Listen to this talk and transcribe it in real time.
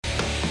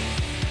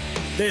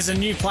There's a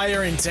new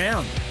player in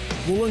town.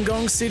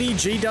 Wollongong City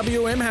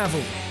GWM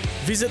Haval.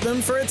 Visit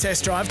them for a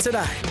test drive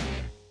today.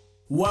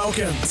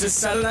 Welcome to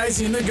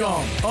Saturdays in the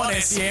Gong on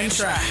SEN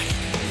Track.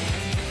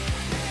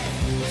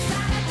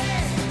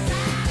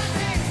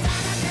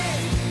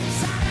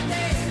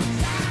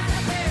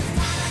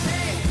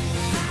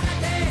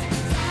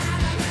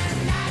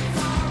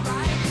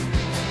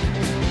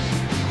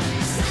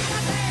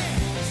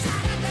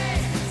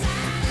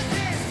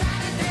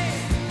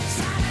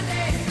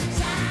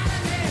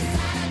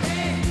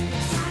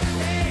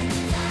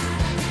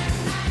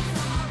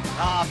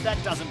 If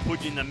that doesn't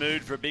put you in the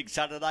mood for a big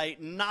Saturday,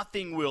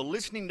 nothing will.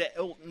 Listening to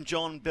Elton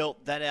John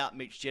belt that out,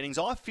 Mitch Jennings,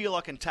 I feel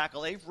I can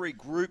tackle every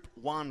Group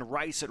 1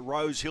 race at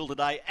Rose Hill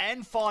today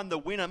and find the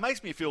winner.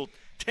 Makes me feel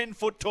 10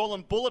 foot tall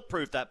and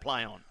bulletproof, that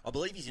play on. I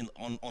believe he's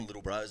on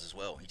Little Bros as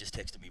well. He just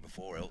texted me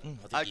before, Elton.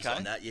 I think he's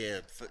on that. Yeah,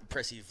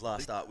 impressive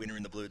last start winner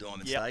in the Blue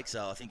Diamond Stakes.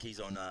 So I think he's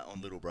on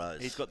Little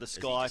Bros. He's got the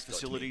Sky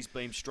facilities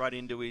beamed straight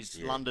into his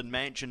London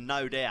mansion,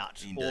 no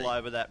doubt. Indeed. All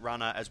over that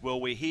runner as well.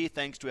 We're here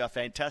thanks to our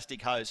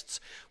fantastic hosts,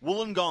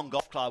 Wollongong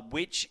Golf Club,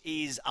 which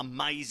is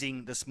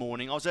amazing this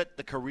morning. I was at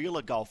the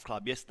Karela Golf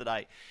Club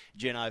yesterday,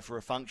 Geno, for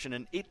a function,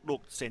 and it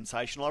looked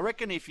sensational. I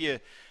reckon if you're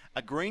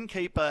a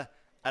greenkeeper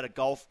at a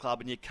golf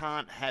club and you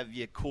can't have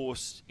your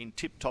course in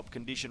tip-top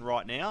condition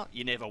right now,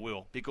 you never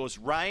will, because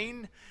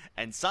rain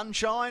and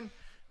sunshine,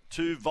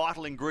 two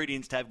vital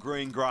ingredients to have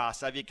green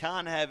grass. So if you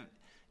can't have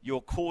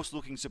your course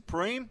looking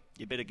supreme,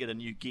 you better get a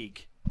new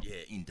gig. Yeah,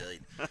 indeed.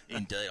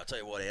 Indeed. I'll tell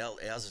you what,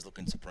 ours is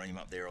looking supreme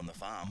up there on the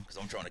farm because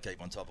I'm trying to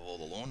keep on top of all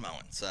the lawn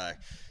mowing. So,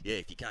 yeah,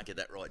 if you can't get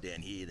that right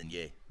down here, then,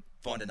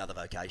 find another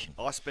vocation.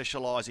 I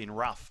specialise in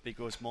rough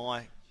because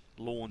my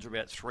lawns are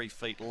about 3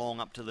 feet long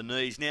up to the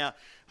knees. Now,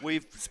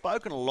 we've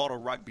spoken a lot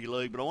of rugby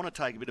league, but I want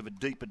to take a bit of a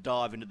deeper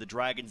dive into the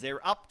Dragons.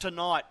 They're up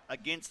tonight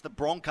against the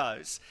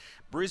Broncos.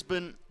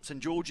 Brisbane, St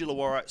George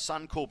Illawarra,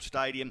 Suncorp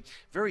Stadium.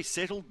 Very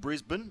settled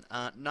Brisbane.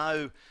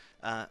 They've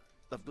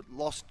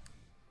lost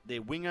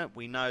their winger,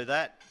 we know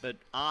that, but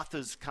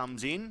Arthurs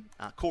comes in.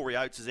 Corey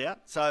Oates is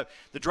out. So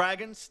the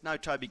Dragons, no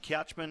Toby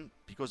Couchman.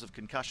 Because of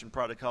concussion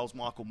protocols,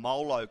 Michael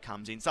Molo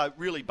comes in. So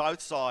really both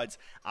sides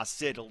are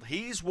settled.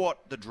 Here's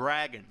what the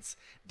Dragons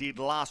did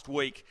last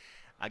week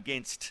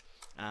against,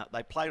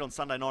 they played on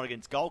Sunday night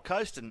against Gold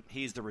Coast, and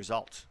here's the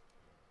result.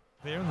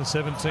 There in the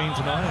 17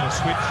 tonight, and a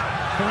switch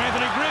for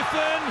Anthony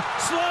Griffin.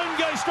 Sloan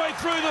goes straight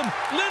through them.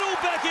 Little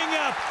backing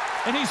up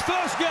in his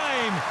first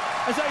game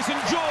as a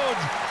St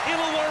George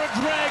Illawarra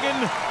Dragon.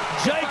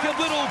 Jacob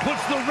Little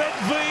puts the red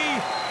V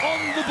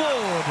on the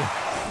board.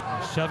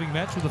 Shoving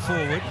match with the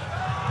forward.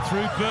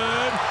 Through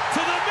Bird to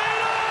the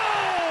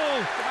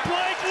middle!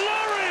 Blake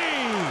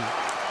Laurie!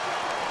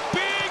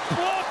 Big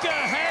blocker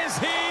has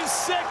his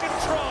second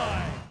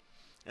try.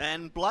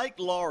 And Blake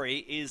Laurie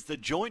is the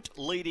joint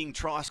leading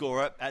try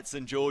scorer at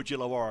St George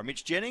Illawarra.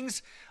 Mitch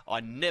Jennings,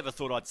 I never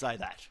thought I'd say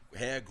that.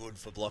 How good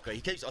for blocker.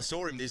 I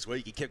saw him this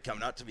week. He kept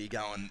coming up to me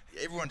going,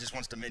 everyone just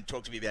wants to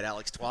talk to me about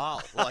Alex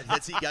Twal.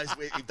 He goes,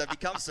 they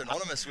become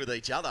synonymous with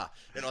each other.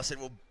 And I said,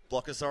 well,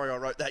 blocker, sorry, I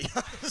wrote that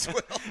as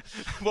well.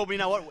 Well, you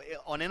know what?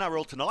 On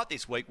NRL Tonight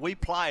this week, we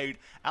played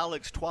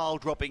Alex Twal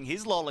dropping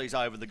his lollies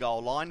over the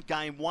goal line.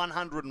 Game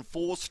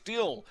 104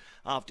 still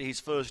after his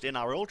first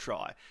NRL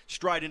try.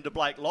 Straight into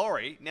Blake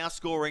Laurie, now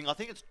scoring, I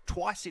think it's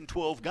twice in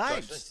 12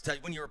 games. So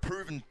when you're a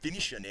proven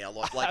finisher now,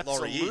 like Blake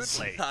Laurie is,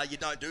 you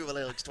don't do what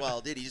Alex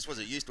Twal did. He just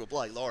wasn't used to a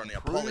Blake Laurie, now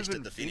polished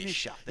at the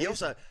finish. He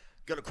also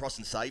got across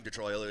and saved a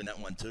try earlier in that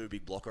one too,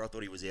 big blocker. I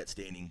thought he was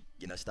outstanding,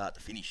 start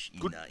to finish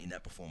in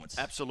that performance.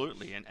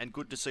 Absolutely, and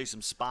good to see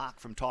some spark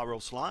from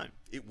Tyrell Sloan.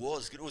 It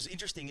was good. It was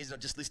interesting, isn't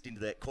it, just listening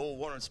to that call.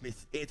 Warren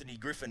Smith, Anthony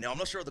Griffin. Now, I'm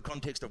not sure of the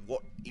context of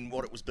what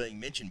it was being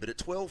mentioned, but at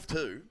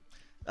 12-2,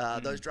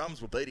 those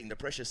drums were beating. The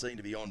pressure seemed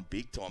to be on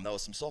big time. There were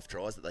some soft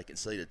tries that they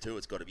conceded too,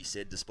 it's got to be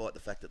said, despite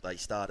the fact that they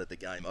started the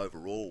game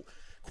overall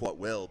quite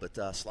well. But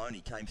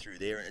Sloaney came through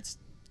there, and it's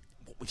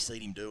what we've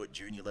seen him do at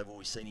junior level.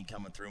 We've seen him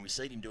coming through, and we've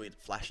seen him doing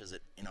flashes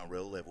at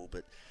NRL level.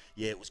 But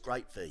yeah, it was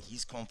great for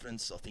his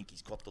confidence. I think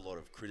he's copped a lot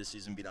of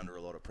criticism, been under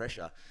a lot of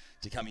pressure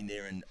to come in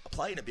there and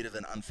play in a bit of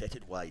an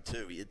unfettered way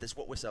too. That's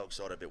what we're so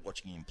excited about,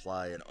 watching him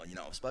play. And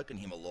I've spoken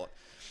to him a lot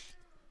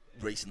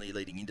recently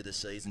leading into the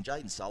season.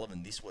 Jaden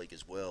Sullivan this week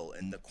as well,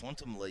 and the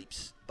quantum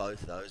leaps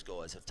both those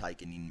guys have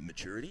taken in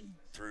maturity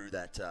through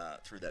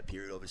that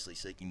period, obviously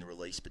seeking the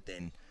release, but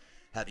then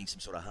having some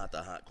sort of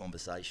heart-to-heart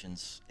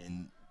conversations,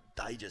 and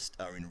they just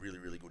are in really,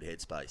 really good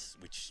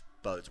headspace, which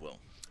bodes well.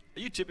 Are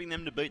you tipping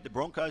them to beat the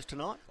Broncos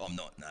tonight? I'm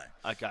not,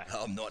 no. Okay.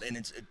 I'm not, and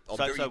I'm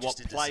very interested what,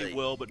 to see. Play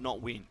well but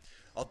not win?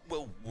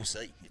 Well, we'll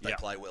see if they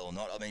play well or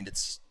not. I mean,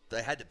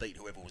 they had to beat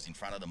whoever was in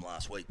front of them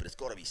last week, but it's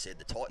got to be said,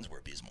 the Titans were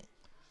abysmal.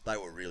 They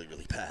were really,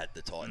 really bad,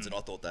 the Titans, and I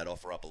thought they'd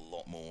offer up a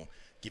lot more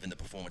given the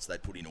performance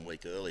they'd put in a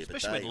week earlier.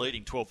 Especially when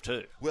leading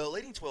 12-2. Well,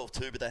 leading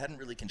 12-2, but they hadn't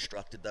really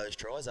constructed those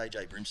tries.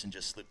 AJ Brimson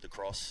just slipped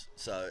across,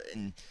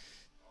 and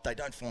they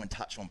don't find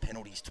touch on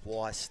penalties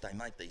twice. They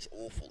make these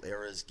awful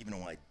errors, giving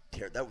away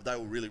they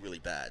were really, really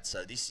bad.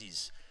 So this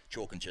is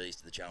chalk and cheese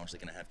to the challenge they're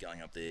going to have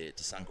going up there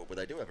to Suncorp, where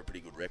they do have a pretty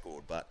good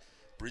record, but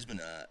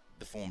Brisbane are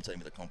the form team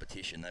of the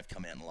competition. They've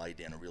come out and laid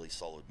down a really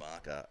solid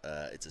marker.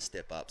 It's a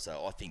step up,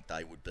 so I think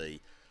they would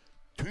be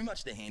too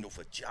much to handle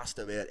for just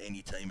about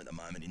any team at the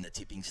moment in the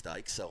tipping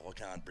stakes, so I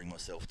can't bring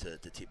myself to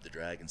tip the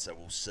Dragons. So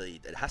we'll see.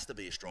 It has to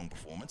be a strong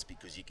performance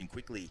because you can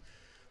quickly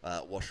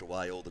wash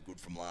away all the good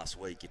from last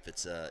week if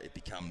it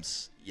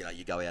becomes,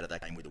 you go out of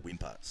that game with a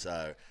whimper.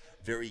 So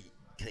very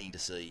keen to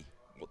see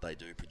what they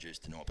do produce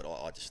tonight, but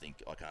I just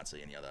think I can't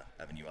see any other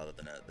avenue other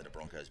than a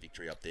Broncos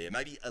victory up there.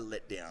 Maybe a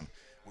letdown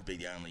would be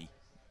the only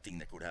thing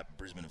that could happen.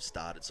 Brisbane have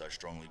started so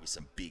strongly with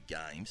some big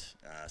games,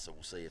 so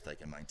we'll see if they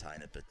can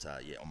maintain it. But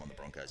I'm on the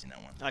Broncos in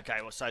that one.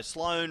 Okay, well, so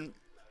Sloane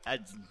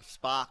had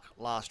spark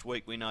last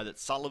week. We know that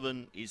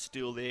Sullivan is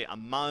still there,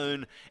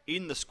 Amone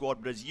in the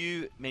squad, but as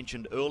you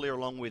mentioned earlier,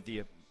 along with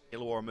the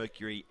Illawarra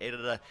Mercury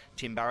editor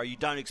Tim Barrow, you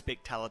don't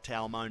expect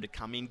Talatau Amone to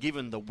come in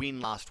given the win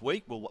last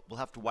week. We'll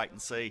have to wait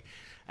and see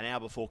an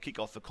hour before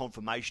kick-off for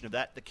confirmation of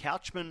that. The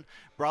Couchman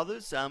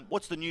brothers,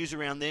 what's the news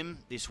around them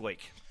this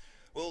week?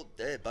 Well,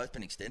 they've both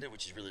been extended,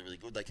 which is really, really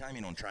good. They came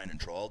in on train and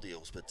trial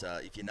deals, but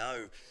if you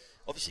know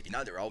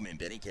their old man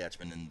Benny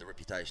Couchman and the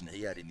reputation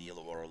he had in the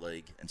Illawarra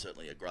League, and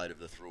certainly a great of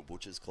the Thrill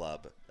Butchers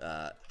Club,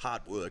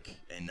 hard work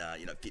and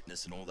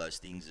fitness and all those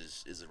things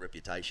is a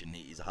reputation.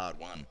 Is a hard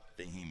one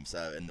for him.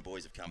 So, and the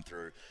boys have come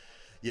through,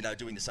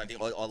 doing the same thing.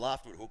 I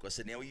laughed with Hawke. I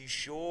said, "Now, are you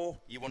sure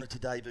you wanted to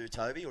debut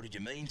Toby, or did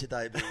you mean to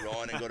debut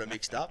Ryan and got it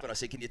mixed up?" And I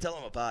said, "Can you tell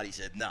them apart?" He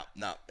said, No.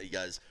 He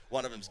goes,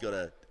 "One of them's got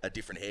a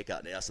different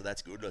haircut now, so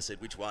that's good." And I said,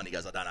 "Which one?" He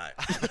goes, "I don't know."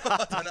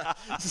 I don't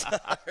know. So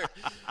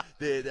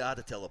they're hard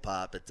to tell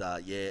apart,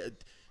 but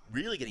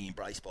really getting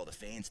embraced by the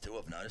fans too.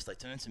 I've noticed they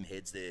turned some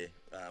heads there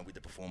with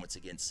the performance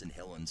against St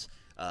Helens,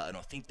 and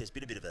I think there's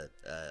been a bit of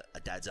a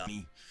dad's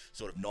army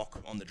sort of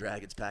knock on the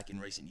Dragons pack in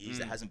recent years.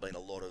 There hasn't been a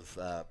lot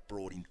of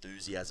broad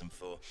enthusiasm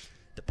for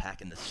the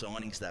pack and the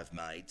signings they've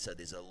made, so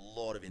there's a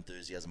lot of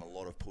enthusiasm, a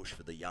lot of push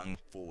for the young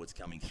forwards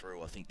coming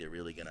through. I think they're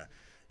really going to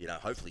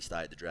hopefully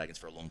stay at the Dragons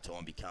for a long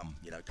time, become,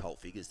 cult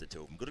figures, the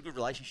two of them. Got a good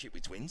relationship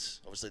with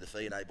twins. Obviously, the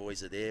Fionnay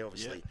boys are there.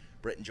 Obviously,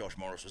 Brett and Josh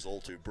Morris was all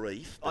too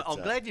brief. But,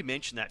 I'm glad you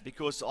mentioned that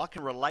because I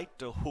can relate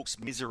to Hook's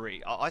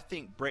misery. I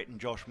think Brett and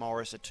Josh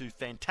Morris are two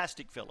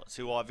fantastic fellas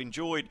who I've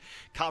enjoyed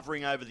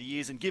covering over the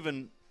years, and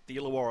given the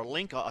Illawarra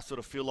link, I sort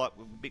of feel like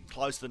we're a bit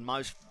closer than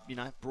most,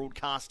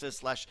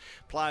 broadcasters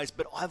 / players,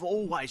 but I've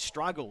always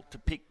struggled to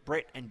pick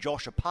Brett and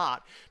Josh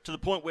apart to the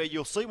point where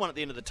you'll see one at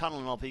the end of the tunnel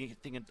and I'll be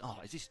thinking, oh,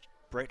 is this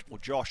Brett or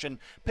Josh? And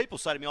people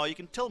say to me, oh, you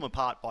can tell them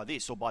apart by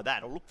this or by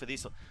that, or look for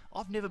this.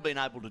 I've never been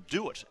able to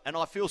do it, and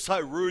I feel so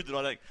rude that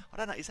I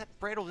don't know, is that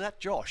Brett or is that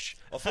Josh?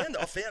 I found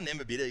them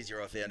a bit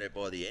easier. I found out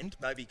by the end,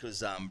 maybe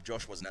because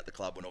Josh wasn't at the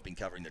club when I've been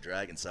covering the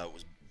Dragons, so it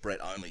was Brett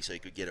only, so he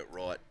could get it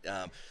right.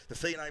 The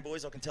Fionnay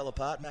boys I can tell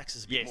apart. Max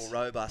is a bit more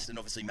robust, and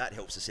obviously Matt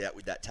helps us out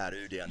with that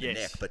tattoo down the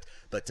neck.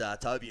 But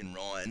Toby and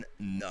Ryan,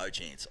 no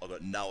chance. I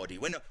got no idea.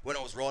 When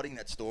I was writing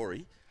that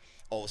story,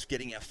 I was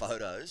getting our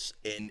photos,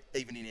 and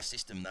even in our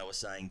system, they were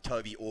saying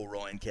Toby or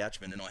Ryan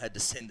Couchman, and I had to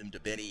send them to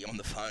Benny on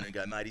the phone and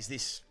go, "Mate, is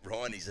this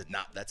Ryan?" He said,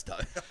 "Nah, that's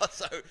Toby."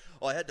 So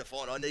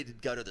I needed to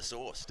go to the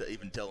source to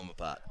even tell them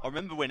apart. I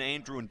remember when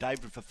Andrew and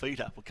David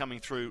Fafita were coming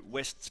through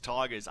West's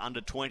Tigers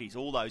under 20s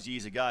all those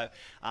years ago.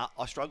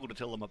 I struggled to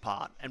tell them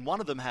apart, and one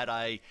of them had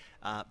a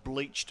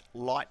bleached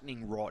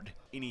lightning rod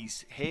in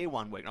his hair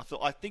one week. And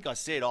I think I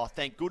said, oh,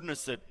 thank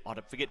goodness that, I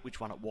forget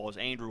which one it was,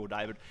 Andrew or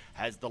David,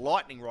 has the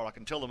lightning rod. I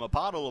can tell them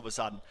apart all of a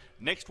sudden.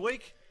 Next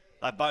week,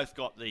 they both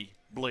got the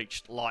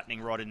bleached lightning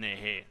rod in their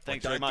hair.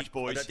 Thanks very much,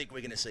 boys. I don't think we're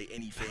going to see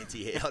any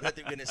fancy hair. I don't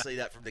think we're going to see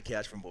that from the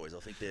Couchman boys. I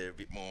think they're a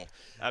bit more,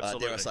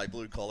 dare I say,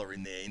 blue collar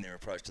in their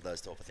approach to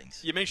those type of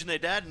things. You mentioned their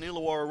dad, an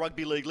Illawarra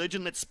Rugby League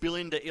legend. Let's spill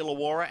into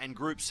Illawarra and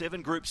Group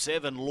 7. Group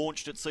 7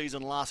 launched its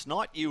season last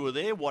night. You were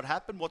there. What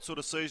happened? What sort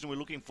of season are we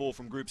looking for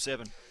from Group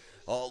 7?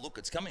 Oh, look,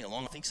 it's coming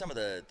along. I think some of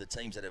the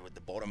teams that are at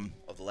the bottom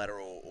of the ladder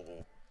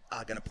or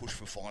are going to push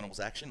for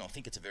finals action. I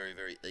think it's a very,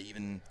 very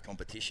even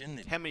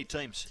competition. How many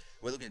teams?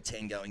 We're looking at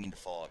 10 going into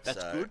 5.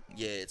 That's good.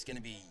 Yeah, it's going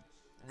to be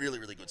really,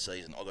 really good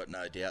season. I've got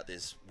no doubt.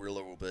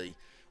 Rilla will be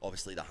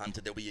obviously the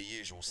hunter. There'll be your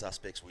usual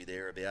suspects with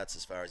thereabouts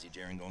as far as your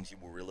Gerringongs, your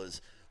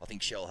Warillas. I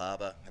think Shell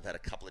Harbour have had a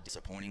couple of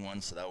disappointing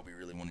ones, so they'll be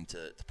really wanting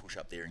to push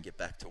up there and get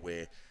back to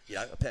where,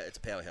 it's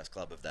a powerhouse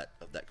club of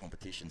that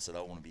competition, so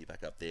they'll want to be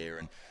back up there.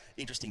 And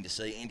interesting to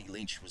see, Andy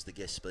Lynch was the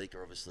guest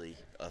speaker, obviously,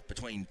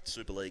 between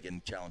Super League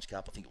and Challenge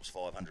Cup. I think it was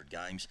 500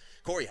 games.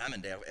 Corey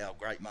Hammond, our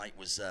great mate,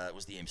 was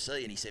the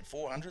MC, and he said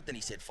 400, then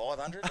he said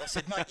 500. I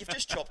said, mate, you've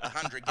just chopped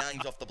 100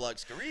 games off the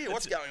bloke's career.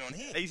 What's going on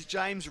here? He's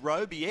James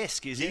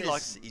Roby-esque, is he?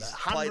 Like he's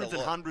hundreds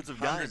and hundreds of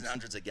games. Hundreds and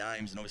hundreds of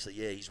games, and obviously,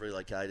 he's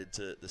relocated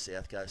to the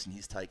South Coast, and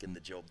he's taken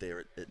the job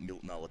there at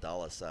Milton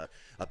Ulladulla. So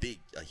a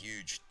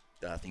huge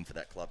thing for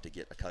that club to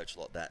get a coach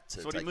like that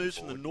to so take he moves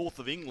from the north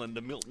of England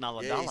to Milton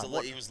Ulladulla.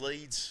 Yeah, he was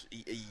Leeds.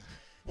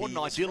 What an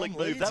idyllic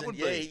move that would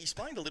be. Yeah, he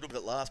explained a little bit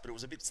at last, but it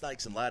was a bit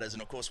snakes and ladders,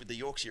 and of course with the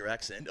Yorkshire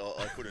accent,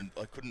 I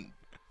couldn't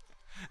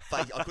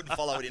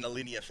follow it in a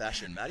linear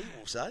fashion, Matty,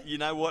 we'll say. You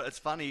know what? It's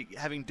funny,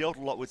 having dealt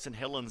a lot with St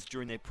Helens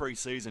during their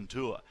pre-season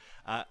tour,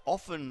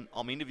 often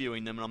I'm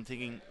interviewing them and I'm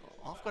thinking,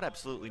 I've got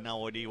absolutely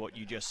no idea what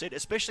you just said,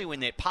 especially when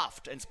they're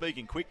puffed and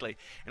speaking quickly.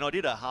 And I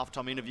did a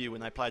halftime interview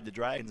when they played the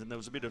Dragons, and there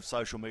was a bit of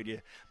social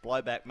media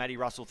blowback. Matty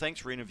Russell, thanks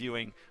for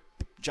interviewing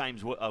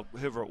James,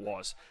 whoever it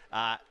was.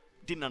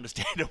 Didn't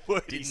understand a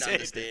word he said. Didn't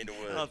understand a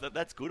word. And I thought,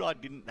 that's good. I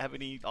didn't have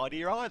any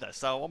idea either,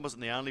 so I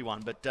wasn't the only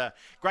one. But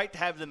great to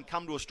have them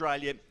come to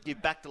Australia,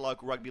 give back to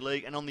local rugby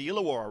league. And on the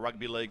Illawarra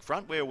Rugby League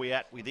front, where are we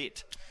at with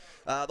it?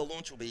 The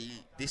launch will be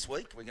this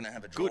week. We're going to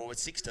have a draw with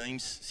six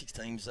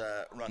teams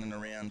running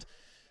around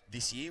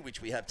this year,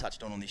 which we have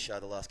touched on this show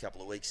the last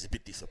couple of weeks. Is a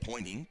bit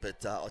disappointing,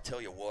 but I'll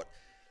tell you what,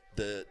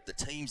 the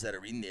teams that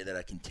are in there that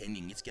are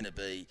contending, it's going to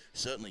be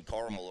certainly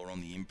Corrimal are on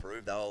the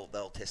improve.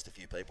 They'll test a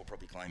few people,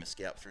 probably claim a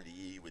scout through the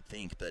year, you would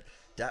think. But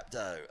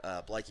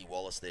Dapto, Blakey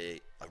Wallace there,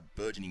 a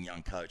burgeoning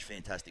young coach,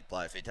 fantastic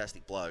player,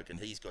 fantastic bloke, and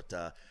he's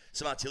got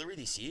some artillery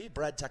this year.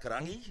 Brad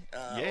Takarangi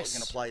is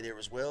going to play there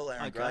as well.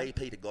 Aaron Gray,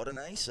 Peter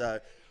Godinay. So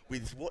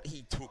with what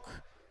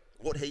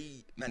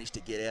he managed to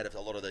get out of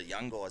a lot of the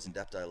young guys in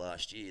Dapto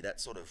last year,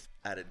 that sort of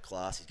added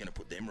class, he's going to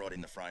put them right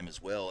in the frame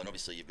as well. And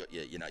obviously you've got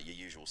your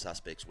usual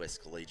suspects,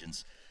 West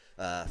Collegians.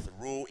 The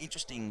Raw,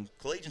 interesting.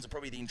 Collegians are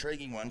probably the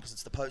intriguing one because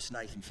it's the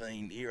post-Nathan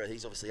Feen era.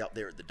 He's obviously up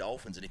there at the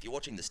Dolphins. And if you're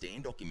watching the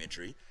Stan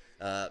documentary,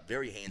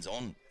 very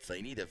hands-on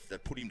Feeney.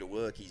 They've put him to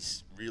work.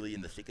 He's really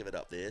in the thick of it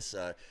up there.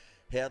 So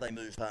how they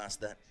move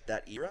past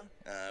that era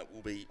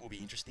will be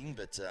interesting.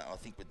 But I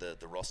think with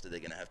the roster, they're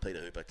going to have Peter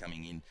Hooper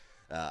coming in.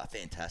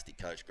 Fantastic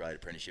coach, great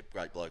apprenticeship,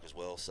 great bloke as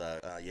well. So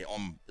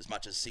I'm, as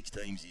much as 6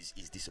 teams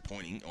is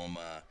disappointing,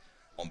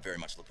 I'm very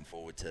much looking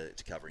forward to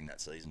covering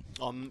that season.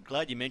 I'm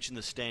glad you mentioned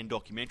the Stan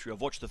documentary.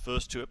 I've watched the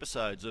first 2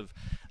 episodes of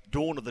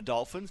Dawn of the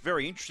Dolphins.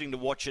 Very interesting to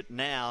watch it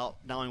now,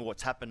 knowing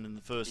what's happened in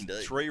the first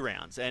 3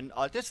 rounds. And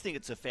I just think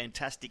it's a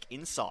fantastic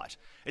insight.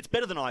 It's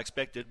better than I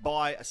expected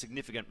by a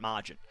significant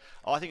margin.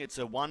 I think it's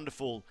a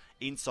wonderful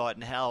insight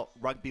in how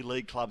rugby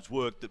league clubs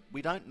work that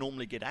we don't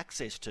normally get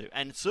access to,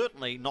 and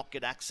certainly not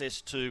get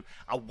access to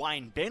a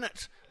Wayne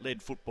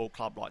Bennett-led football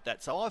club like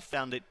that. So I've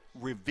found it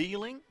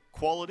revealing,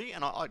 quality,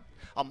 and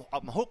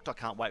I'm hooked. I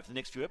can't wait for the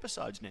next few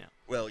episodes now.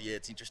 Well, yeah,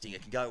 it's interesting.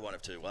 It can go one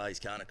of 2 ways,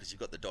 can't it? Because you've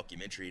got the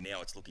documentary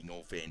now. It's looking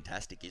all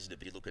fantastic, isn't it?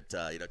 But you look at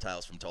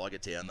Tales from Tiger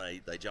Town.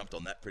 They jumped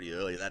on that pretty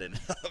early, and that ended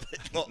up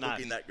not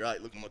looking that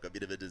great, looking like a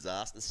bit of a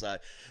disaster. So,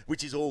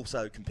 which is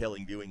also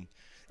compelling viewing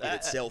in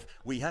itself.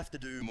 We have to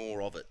do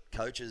more of it.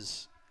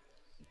 Coaches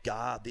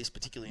guard this,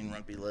 particularly in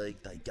rugby league.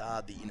 They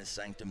guard the inner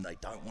sanctum. They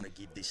don't want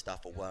to give this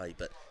stuff away.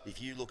 But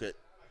if you look at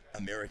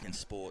American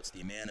sports,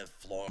 the amount of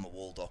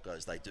fly-on-the-wall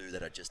docos they do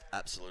that are just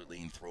absolutely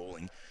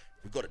enthralling.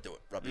 We've got to do it.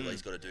 Rugby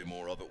league's got to do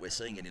more of it. We're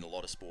seeing it in a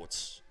lot of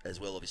sports as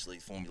well, obviously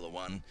Formula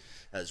One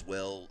as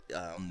well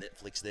on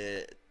Netflix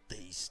there.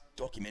 These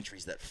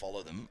documentaries that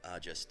follow them are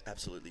just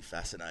absolutely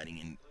fascinating,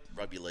 and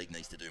rugby league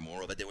needs to do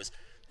more of it. There was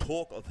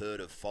talk I've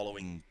heard of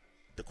following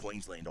the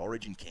Queensland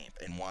Origin camp,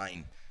 and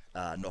Wayne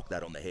knocked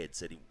that on the head,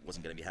 said it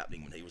wasn't going to be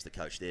happening when he was the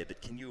coach there.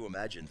 But can you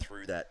imagine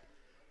through that,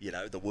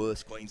 the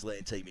worst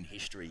Queensland team in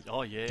history,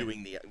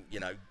 doing the,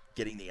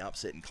 getting the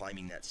upset and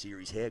claiming that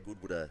series? How good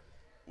would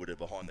a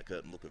behind the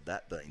curtain look of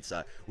that been?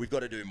 So we've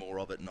got to do more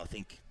of it, and I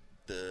think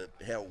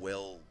how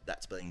well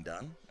that's being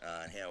done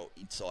and how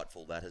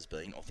insightful that has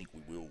been, I think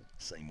we will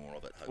see more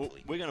of it,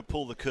 hopefully. We're going to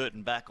pull the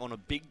curtain back on a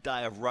big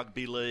day of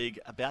rugby league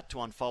about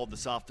to unfold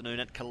this afternoon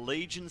at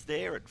Collegians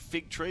there at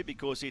Fig Tree,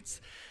 because it's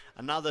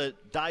another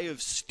day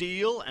of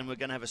steel, and we're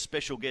going to have a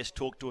special guest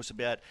talk to us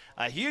about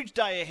a huge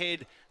day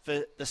ahead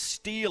for the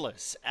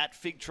Steelers at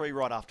Fig Tree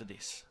right after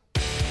this.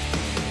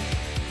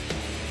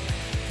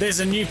 There's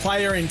a new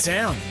player in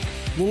town,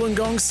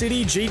 Wollongong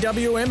City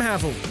GWM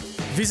Havel.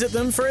 Visit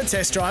them for a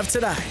test drive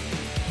today.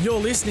 You're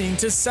listening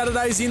to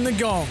Saturdays in the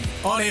Gong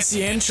on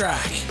SEN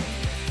Track.